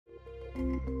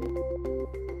I'm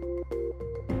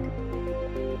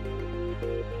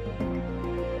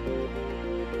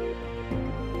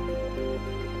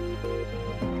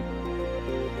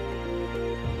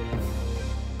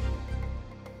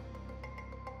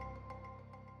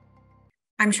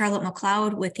Charlotte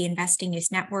McLeod with the Investing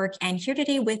News Network, and here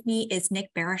today with me is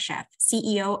Nick Barisheff,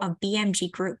 CEO of BMG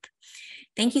Group.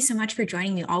 Thank you so much for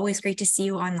joining me. Always great to see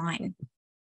you online.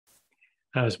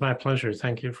 It's my pleasure.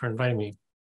 Thank you for inviting me.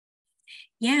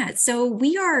 Yeah, so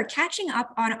we are catching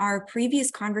up on our previous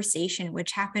conversation,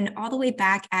 which happened all the way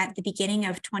back at the beginning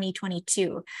of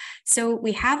 2022. So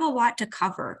we have a lot to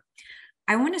cover.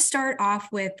 I want to start off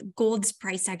with gold's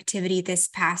price activity this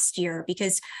past year,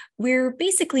 because we're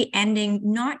basically ending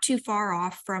not too far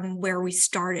off from where we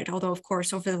started, although, of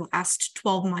course, over the last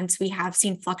 12 months, we have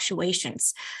seen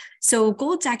fluctuations. So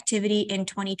gold's activity in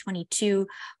 2022,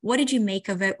 what did you make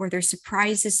of it? Were there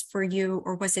surprises for you,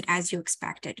 or was it as you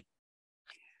expected?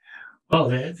 Well,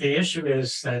 the issue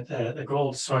is that the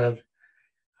gold's sort of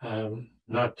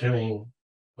not doing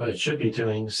what it should be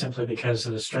doing simply because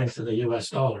of the strength of the U.S.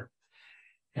 dollar.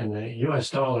 And the U.S.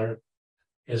 dollar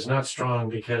is not strong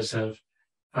because of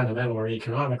fundamental or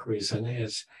economic reason.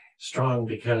 It's strong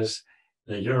because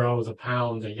the euro, the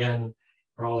pound, the yen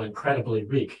are all incredibly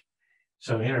weak.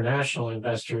 So international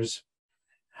investors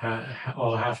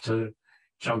all have to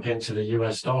jump into the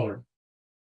U.S. dollar.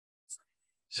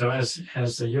 So as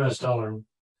the U.S. dollar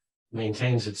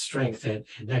maintains its strength, it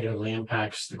negatively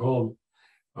impacts the gold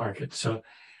market. So,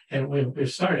 and we've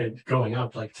started going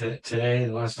up. Like today,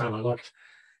 the last time I looked,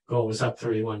 gold was up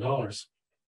 $31.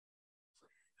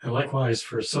 And likewise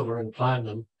for silver and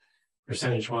platinum,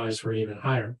 percentage-wise, we're even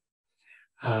higher.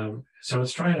 So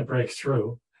it's trying to break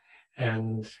through,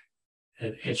 and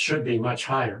it should be much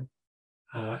higher.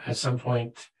 At some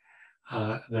point,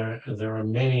 there are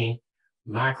many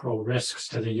macro risks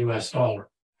to the U.S. dollar,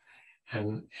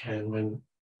 and when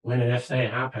and if they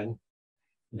happen,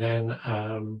 then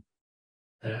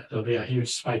there'll be a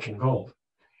huge spike in gold.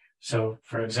 So,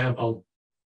 for example,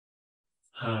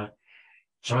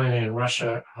 China and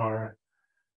Russia are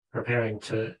preparing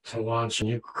to launch a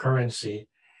new currency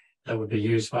that would be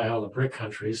used by all the BRIC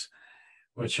countries,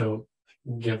 which will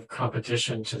give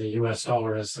competition to the U.S.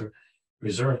 dollar as the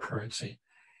reserve currency.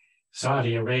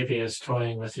 Saudi Arabia is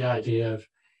toying with the idea of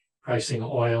pricing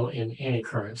oil in any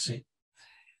currency.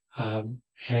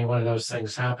 Any one of those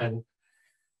things happen,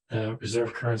 the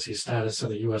reserve currency status of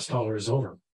the U.S. dollar is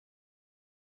over.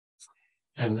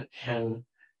 And I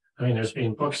mean, there's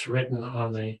been books written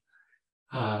on the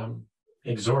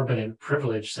exorbitant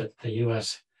privilege that the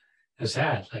U.S. has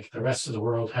had. Like the rest of the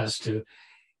world has to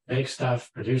make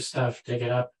stuff, produce stuff, dig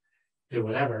it up, do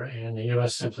whatever, and the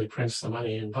U.S. simply prints the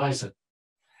money and buys it.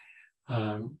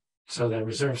 So the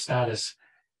reserve status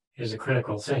is a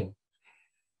critical thing.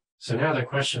 So now the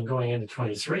question going into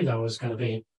 23, though, is going to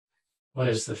be, what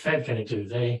is the Fed going to do?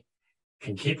 They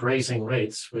can keep raising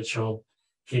rates, which will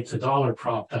keep the dollar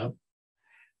propped up,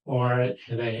 or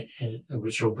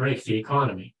which will break the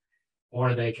economy,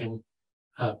 or they can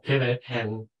pivot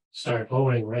and start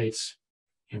lowering rates,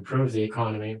 improve the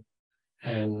economy,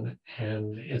 and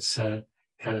it's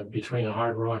kind of between a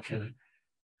hard rock and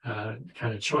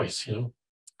kind of choice, you know.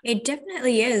 It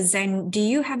definitely is. And do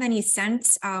you have any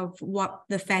sense of what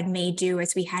the Fed may do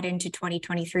as we head into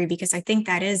 2023? Because I think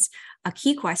that is a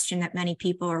key question that many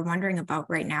people are wondering about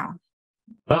right now.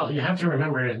 Well, you have to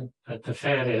remember that the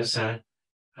Fed is a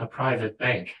private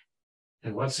bank,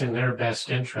 and what's in their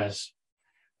best interest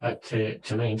but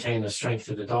to maintain the strength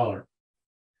of the dollar.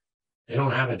 They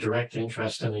don't have a direct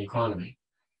interest in the economy.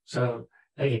 So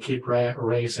they can keep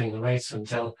raising the rates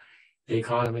until the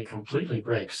economy completely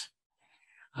breaks.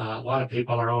 A lot of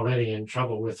people are already in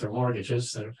trouble with their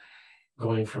mortgages. They're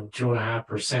going from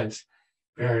 2.5%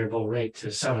 variable rate to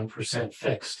 7%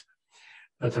 fixed.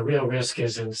 But the real risk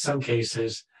is, in some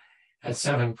cases, at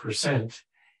 7%,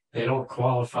 they don't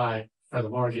qualify for the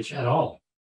mortgage at all.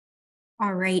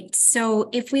 All right. So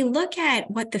if we look at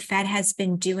what the Fed has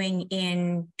been doing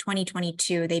in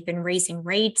 2022, they've been raising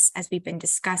rates, as we've been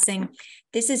discussing.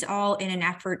 This is all in an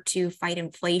effort to fight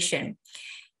inflation.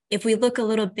 If we look a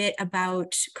little bit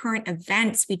about current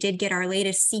events, we did get our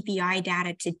latest CPI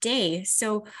data today.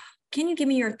 So can you give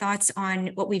me your thoughts on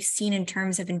what we've seen in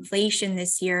terms of inflation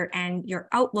this year and your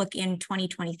outlook in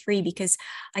 2023? Because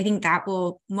I think that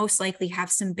will most likely have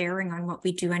some bearing on what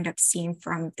we do end up seeing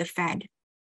from the Fed.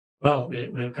 Well,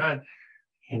 we've got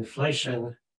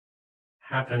inflation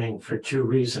happening for two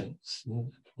reasons.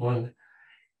 One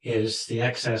is the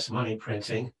excess money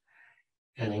printing,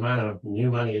 and the amount of new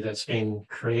money that's being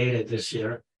created this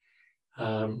year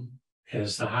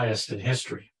is the highest in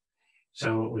history.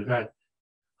 So we've got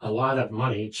a lot of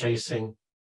money chasing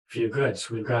few goods.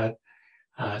 We've got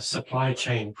supply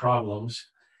chain problems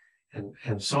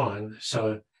and so on.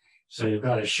 So you've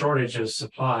got a shortage of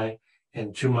supply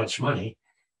and too much money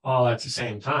all at the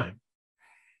same time.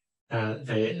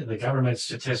 The government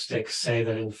statistics say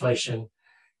that inflation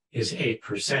is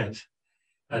 8%,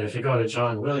 but if you go to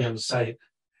John Williams' site,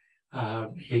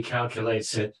 he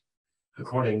calculates it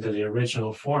according to the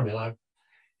original formula,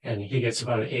 and he gets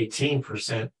about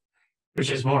 18%,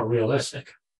 which is more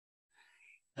realistic.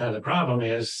 Now, the problem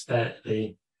is that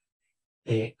the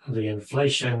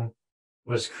inflation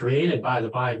was created by the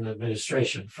Biden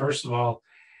administration. First of all,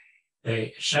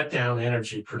 they shut down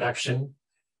energy production,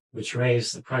 which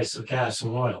raised the price of gas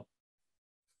and oil.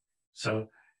 So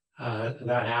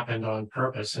that happened on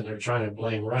purpose, and they're trying to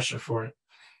blame Russia for it.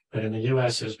 But in the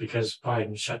US, it's because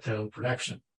Biden shut down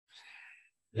production.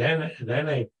 Then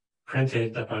they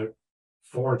printed about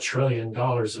 $4 trillion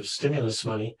of stimulus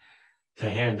money to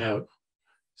hand out.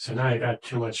 So now you got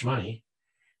too much money,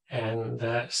 and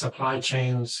the supply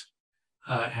chains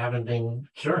haven't been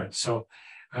cured. So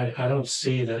I don't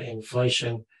see that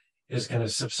inflation is going to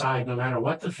subside no matter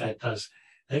what the Fed does.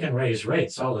 They can raise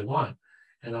rates all they want,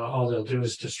 and all they'll do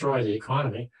is destroy the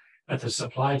economy, but the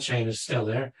supply chain is still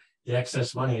there. The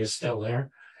excess money is still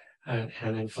there, and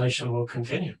inflation will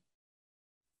continue.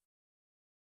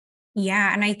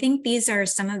 Yeah, and I think these are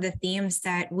some of the themes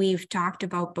that we've talked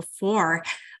about before.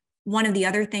 One of the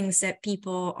other things that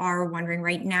people are wondering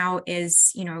right now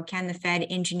is, can the Fed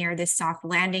engineer this soft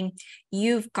landing?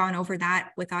 You've gone over that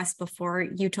with us before.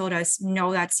 You told us,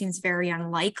 no, that seems very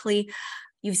unlikely.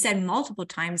 You've said multiple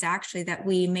times, actually, that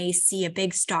we may see a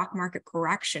big stock market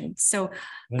correction. So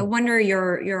I wonder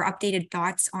your updated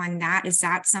thoughts on that. Is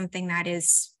that something that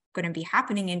is going to be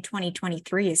happening in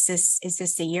 2023? Is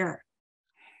this the year?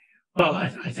 Well, I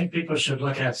think people should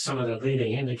look at some of the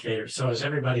leading indicators. So as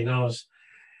everybody knows,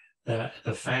 the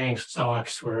FANG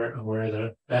stocks were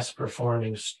the best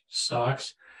performing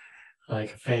stocks,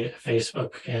 like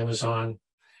Facebook, Amazon,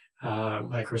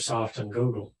 Microsoft, and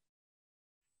Google.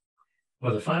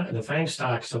 Well, the FANG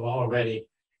stocks have already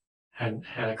had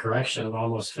a correction of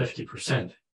almost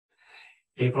 50%.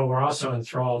 People were also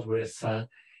enthralled with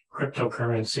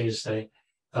cryptocurrencies. They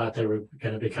thought they were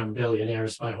going to become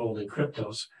billionaires by holding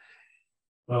cryptos.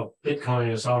 Well,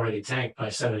 Bitcoin is already tanked by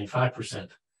 75%,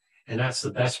 and that's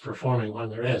the best performing one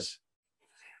there is.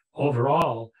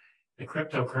 Overall, the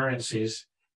cryptocurrencies,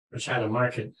 which had a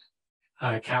market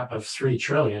cap of 3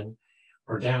 trillion,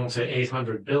 are down to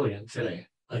 800 billion today,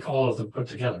 like all of them put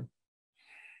together.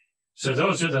 So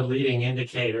those are the leading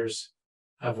indicators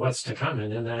of what's to come,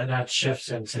 and then that shifts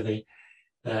into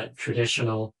the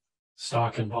traditional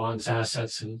stock and bonds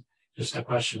assets, and just a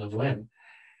question of when.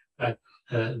 But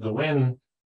the when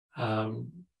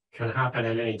can happen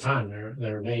at any time.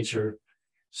 There are major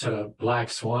sort of black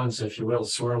swans, if you will,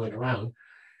 swirling around,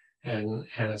 and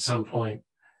at some point,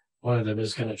 one of them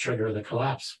is going to trigger the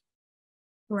collapse.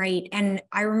 Right. And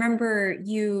I remember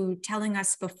you telling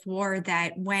us before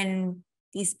that when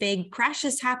these big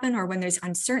crashes happen or when there's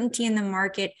uncertainty in the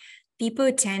market,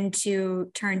 people tend to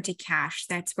turn to cash.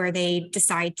 That's where they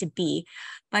decide to be.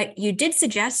 But you did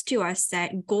suggest to us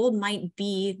that gold might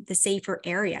be the safer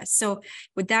area. So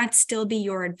would that still be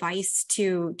your advice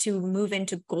to move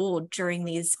into gold during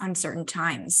these uncertain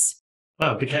times?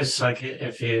 Well, because like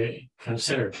if you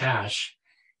consider cash,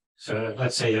 so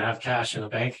let's say you have cash in a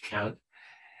bank account,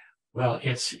 well,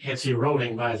 it's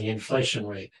eroding by the inflation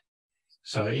rate.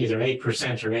 So either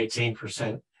 8% or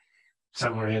 18%,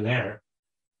 somewhere in there,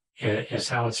 is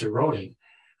how it's eroding.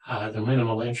 The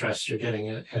minimal interest you're getting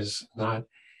is not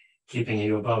keeping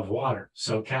you above water.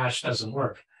 So cash doesn't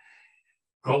work.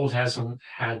 Gold hasn't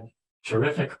had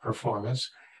terrific performance,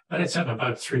 but it's up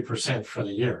about 3% for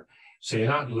the year. So you're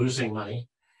not losing money,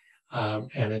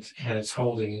 and it's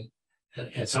holding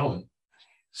its own.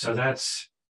 So that's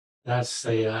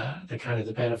the kind of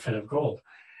the benefit of gold.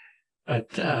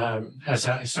 But as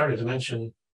I started to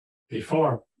mention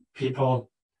before, people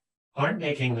aren't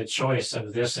making the choice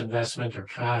of this investment or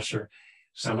cash or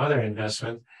some other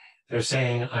investment. They're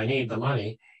saying, I need the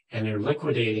money, and they're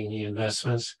liquidating the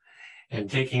investments and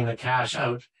taking the cash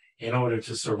out in order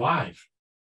to survive.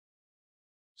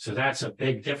 So that's a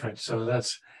big difference. So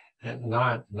that's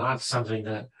not something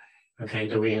that, okay,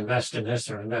 do we invest in this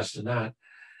or invest in that?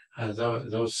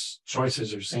 Those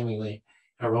choices are seemingly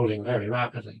eroding very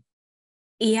rapidly.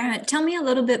 Yeah, tell me a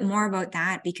little bit more about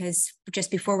that, because just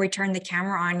before we turn the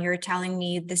camera on, you're telling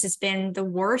me this has been the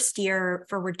worst year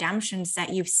for redemptions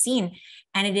that you've seen.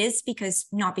 And it is because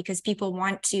not because people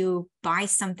want to buy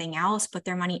something else, put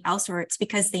their money elsewhere. It's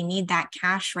because they need that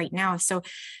cash right now. So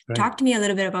Right. talk to me a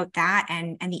little bit about that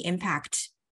and the impact.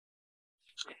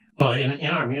 Well, in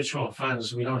our mutual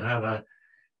funds, we don't have a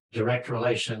direct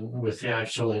relation with the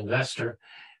actual investor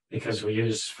because we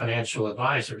use financial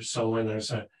advisors. So when there's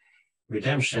a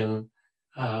redemption,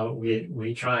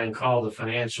 we try and call the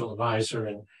financial advisor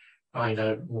and find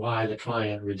out why the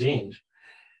client redeemed.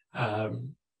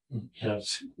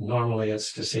 Normally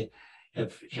it's to see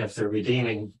if they're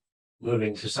redeeming,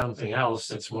 moving to something else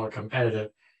that's more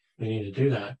competitive. We need to do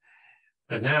that.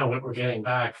 But now what we're getting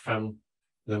back from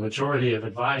the majority of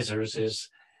advisors is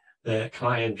the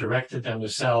client directed them to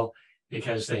sell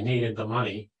because they needed the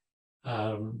money,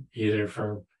 either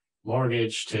for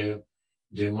mortgage, to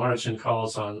do margin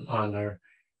calls on their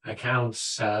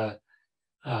accounts,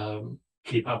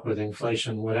 keep up with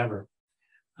inflation, whatever.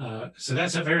 So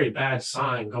that's a very bad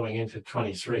sign going into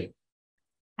 23.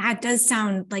 That does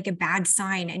sound like a bad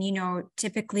sign. And,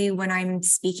 typically when I'm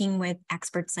speaking with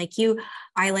experts like you,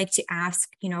 I like to ask,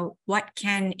 what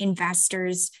can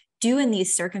investors do in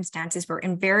these circumstances? We're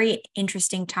in very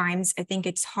interesting times. I think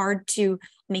it's hard to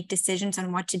make decisions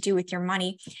on what to do with your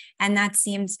money. And that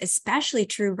seems especially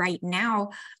true right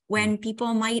now when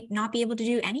people might not be able to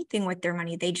do anything with their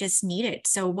money. They just need it.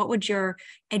 So what would your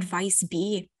advice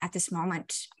be at this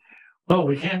moment? Well,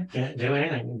 we can't do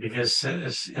anything because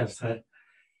if the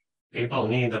people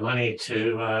need the money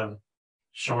to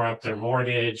shore up their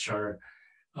mortgage or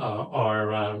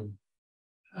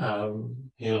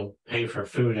pay for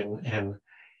food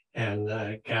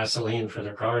and gasoline for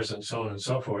their cars and so on and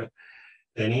so forth.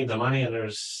 They need the money, and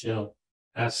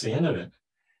that's the end of it.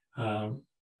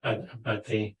 But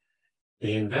the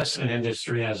investment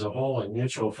industry as a whole and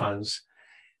mutual funds,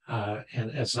 and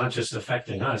it's not just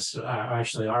affecting us.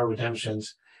 Actually, our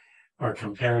redemptions are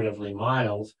comparatively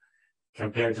mild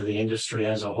compared to the industry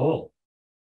as a whole.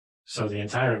 So the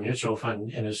entire mutual fund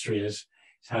industry is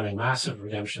having massive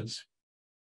redemptions.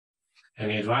 And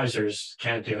the advisors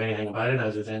can't do anything about it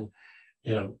other than,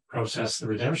 process the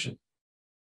redemption.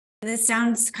 This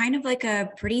sounds kind of like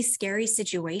a pretty scary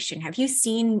situation. Have you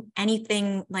seen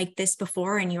anything like this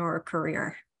before in your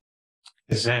career?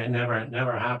 Is that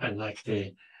never happened? Like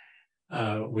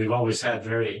we've always had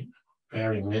very,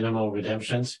 very minimal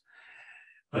redemptions,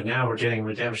 but now we're getting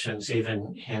redemptions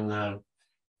even in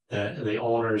the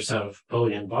owners of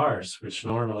bullion bars, which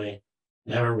normally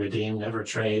never redeem, never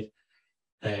trade.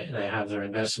 They have their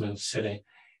investments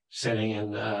sitting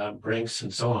in Brinks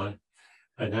and so on.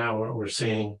 But now we're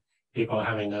seeing people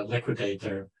having to liquidate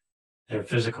their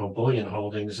physical bullion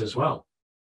holdings as well.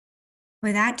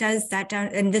 Well, that down,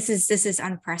 and this is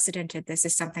unprecedented. This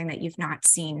is something that you've not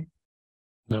seen.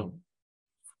 No,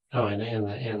 in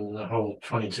the whole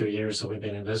 22 years that we've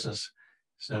been in business,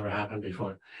 it's never happened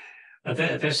before. But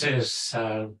this is,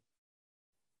 in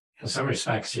some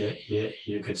respects,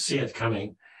 you could see it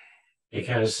coming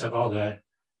because of all the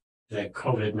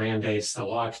COVID mandates, the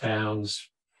lockdowns.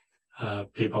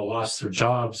 People lost their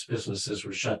jobs, businesses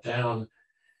were shut down,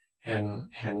 and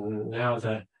now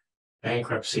the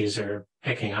bankruptcies are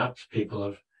picking up.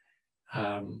 People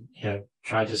have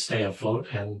tried to stay afloat,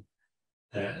 and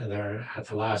they're at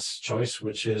the last choice,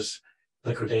 which is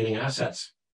liquidating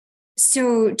assets.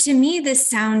 So to me, this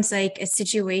sounds like a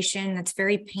situation that's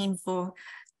very painful.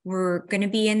 We're going to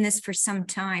be in this for some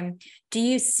time. Do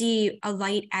you see a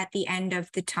light at the end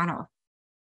of the tunnel?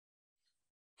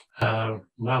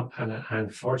 Well,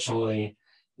 unfortunately,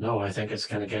 no. I think it's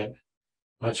going to get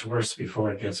much worse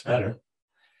before it gets better.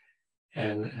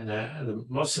 And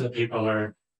most of the people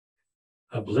are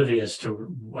oblivious to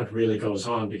what really goes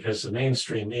on because the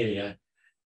mainstream media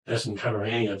doesn't cover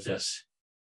any of this.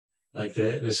 Like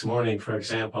this morning, for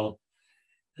example,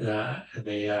 the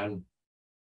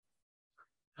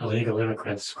illegal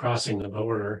immigrants crossing the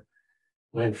border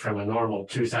went from a normal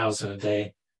 2,000 a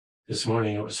day. This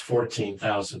morning it was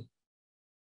 14,000.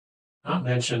 Not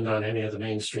mentioned on any of the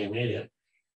mainstream media.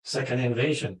 Second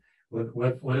invasion.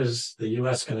 What is the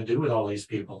U.S. going to do with all these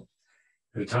people?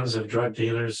 There are tons of drug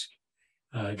dealers,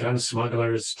 gun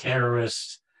smugglers,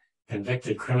 terrorists,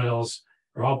 convicted criminals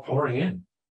are all pouring in.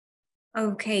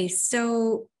 Okay,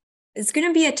 so it's going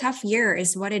to be a tough year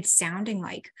is what it's sounding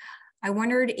like. I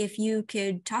wondered if you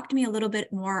could talk to me a little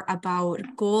bit more about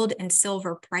gold and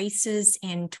silver prices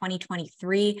in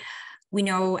 2023. We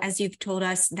know, as you've told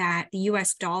us, that the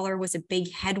US dollar was a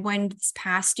big headwind this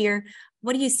past year.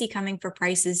 what do you see coming for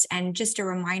prices? And just a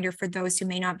reminder for those who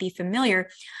may not be familiar,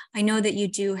 I know that you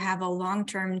do have a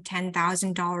long-term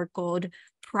 $10,000 gold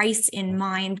price in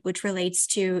mind, which relates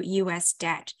to US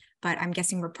debt, but I'm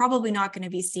guessing we're probably not going to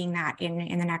be seeing that in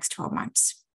the next 12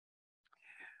 months.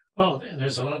 Well,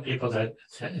 there's a lot of people that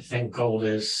think gold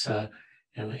is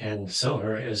and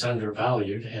silver is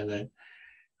undervalued, and that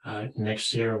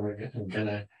next year we're going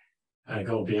to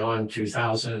go beyond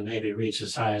 2,000 and maybe reach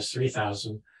as high as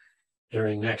 3,000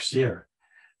 during next year.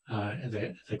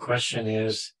 The question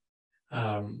is,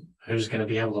 who's going to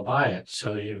be able to buy it?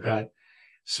 So you've got a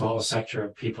small sector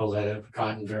of people that have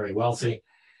gotten very wealthy,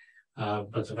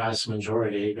 but the vast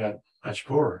majority got much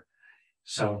poorer.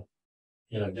 So,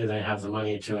 do they have the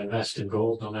money to invest in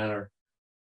gold no matter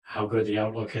how good the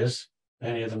outlook is?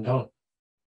 Many of them don't.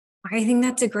 I think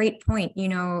that's a great point.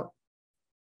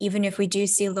 Even if we do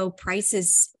see low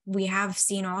prices, we have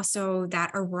seen also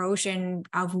that erosion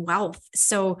of wealth.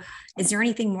 So is there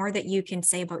anything more that you can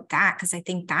say about that? Because I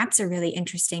think that's a really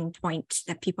interesting point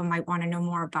that people might want to know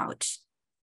more about.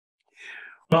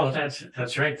 Well,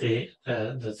 that's right.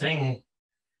 The thing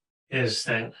is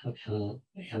that in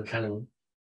kind of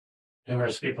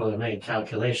numerous people have made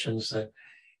calculations that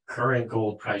current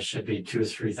gold price should be 2,000 or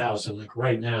 3,000, like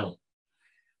right now.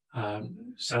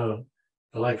 So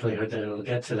the likelihood that it'll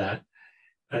get to that,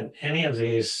 but any of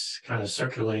these kind of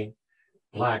circulating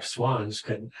black swans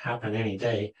could happen any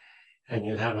day, and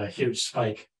you'd have a huge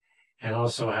spike, and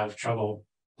also have trouble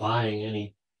buying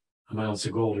any amounts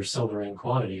of gold or silver in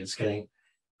quantity. It's getting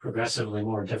progressively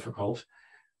more difficult.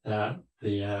 The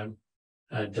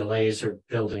delays are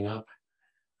building up,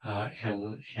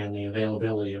 and the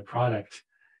availability of product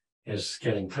is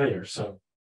getting tighter. So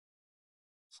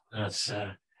that's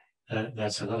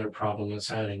another problem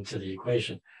that's adding to the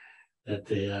equation, that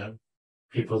the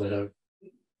people that have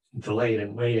delayed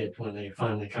and waited, when they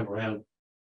finally come around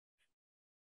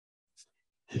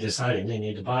to deciding they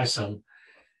need to buy some,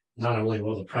 not only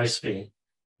will the price be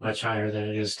much higher than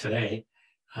it is today,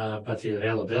 but the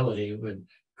availability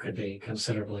could be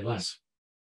considerably less.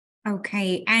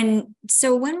 Okay. And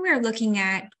so when we're looking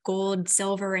at gold,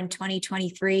 silver in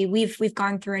 2023, we've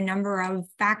gone through a number of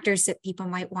factors that people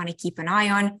might want to keep an eye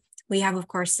on. We have, of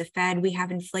course, the Fed, we have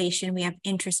inflation, we have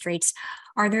interest rates.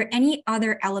 Are there any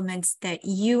other elements that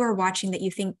you are watching that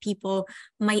you think people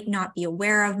might not be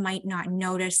aware of, might not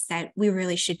notice, that we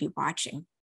really should be watching?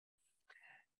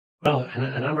 Well,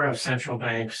 a number of central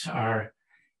banks are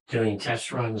doing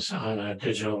test runs on a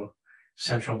digital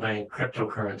central bank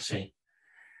cryptocurrency.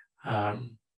 The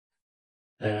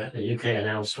UK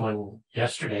announced one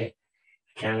yesterday.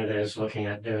 Canada is looking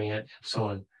at doing it, and so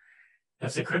on.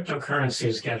 If the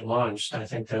cryptocurrencies get launched, I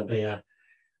think there'll be a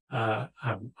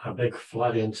big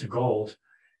flood into gold,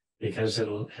 because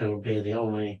it'll be the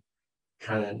only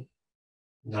kind of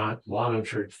not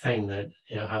monitored thing that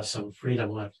you'll have some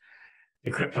freedom left.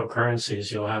 The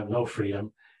cryptocurrencies, you'll have no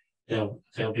freedom. They'll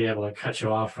be able to cut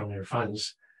you off from your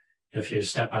funds if you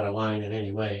step out of line in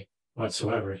any way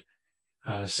whatsoever,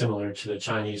 similar to the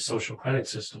Chinese social credit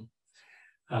system.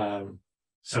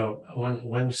 So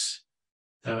once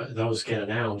those get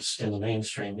announced in the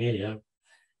mainstream media,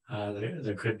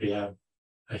 there could be a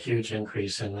huge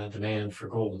increase in the demand for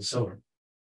gold and silver.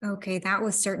 Okay, that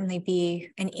will certainly be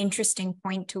an interesting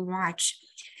point to watch.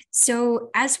 So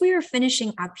as we are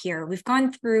finishing up here, we've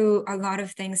gone through a lot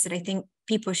of things that I think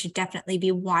people should definitely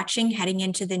be watching heading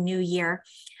into the new year.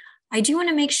 I do want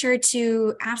to make sure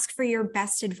to ask for your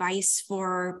best advice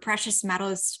for precious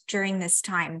metals during this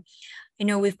time. I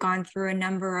know we've gone through a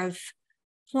number of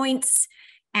points,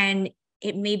 and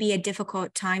it may be a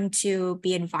difficult time to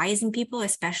be advising people,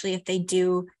 especially if they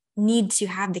do need to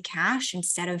have the cash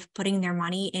instead of putting their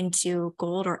money into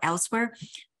gold or elsewhere.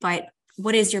 But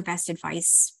what is your best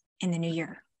advice in the new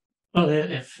year? Well,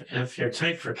 if you're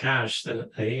tight for cash,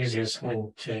 the easiest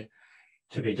thing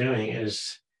to be doing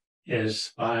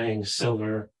is buying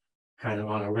silver kind of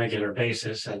on a regular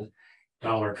basis and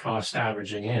dollar cost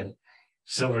averaging in.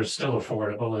 Silver is still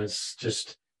affordable. It's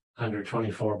just under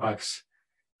 $24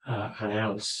 an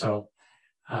ounce. So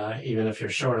even if you're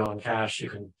short on cash, you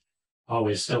can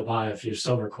always still buy a few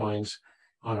silver coins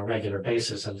on a regular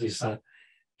basis. At least that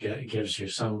gives you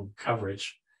some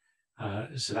coverage.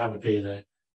 So that would be the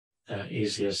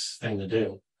easiest thing to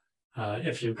do.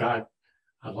 If you've got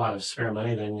a lot of spare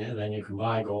money, then you can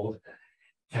buy gold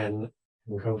and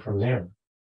go from there.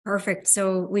 Perfect.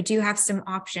 So we do have some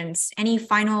options. Any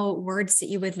final words that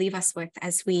you would leave us with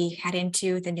as we head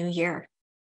into the new year?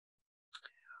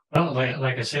 Well,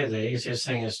 like I say, the easiest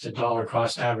thing is to dollar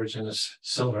cost average in this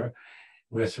silver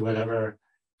with whatever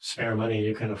spare money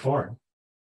you can afford.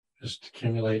 Just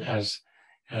accumulate as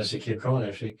as you keep going.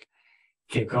 If you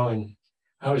keep going,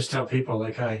 I always tell people,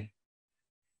 like I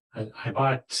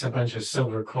bought a bunch of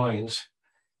silver coins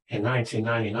in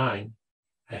 1999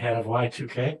 ahead of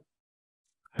Y2K.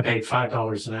 I paid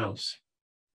 $5 an ounce.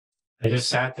 They just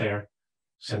sat there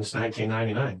since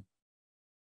 1999.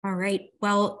 All right.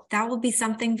 Well, that will be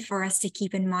something for us to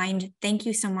keep in mind. Thank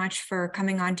you so much for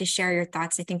coming on to share your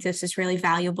thoughts. I think this is really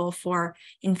valuable for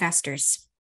investors.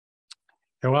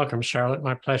 You're welcome, Charlotte.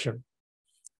 My pleasure.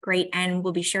 Great. And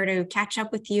we'll be sure to catch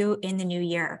up with you in the new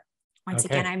year. Once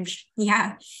again,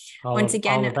 Once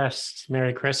again, all the best.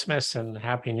 Merry Christmas and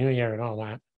Happy New Year and all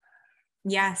that.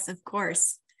 Yes, of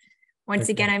course. Once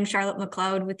again, I'm Charlotte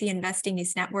McLeod with the Investing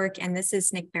News Network, and this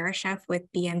is Nick Barisheff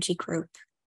with BMG Group.